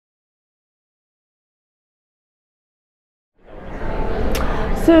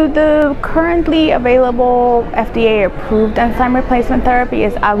So the currently available FDA-approved enzyme replacement therapy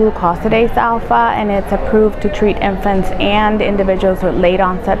is aglucosidase alpha, and it's approved to treat infants and individuals with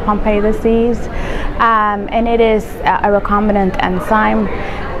late-onset Pompe disease, and it is a recombinant enzyme.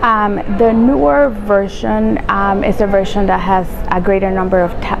 The newer version is a version that has a greater number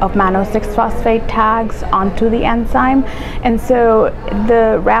of mannose-6-phosphate tags onto the enzyme, and so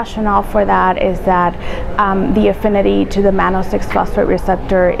the rationale for that is that the affinity to the mannose-6-phosphate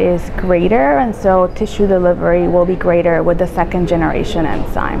receptor is greater, and so tissue delivery will be greater with the second generation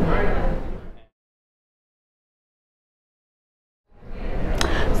enzyme.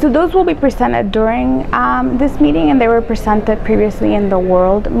 So those will be presented during this meeting, and they were presented previously in the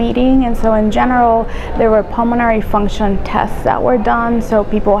World meeting. And so in general, there were pulmonary function tests that were done. So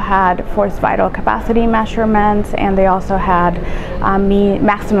people had forced vital capacity measurements, and they also had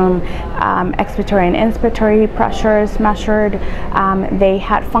maximum expiratory and inspiratory pressures measured. They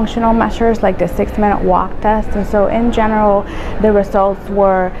had functional measures like the 6-minute walk test. And so in general, the results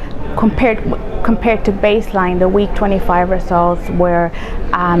were compared to baseline. The week 25 results were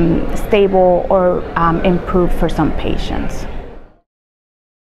stable or improved for some patients.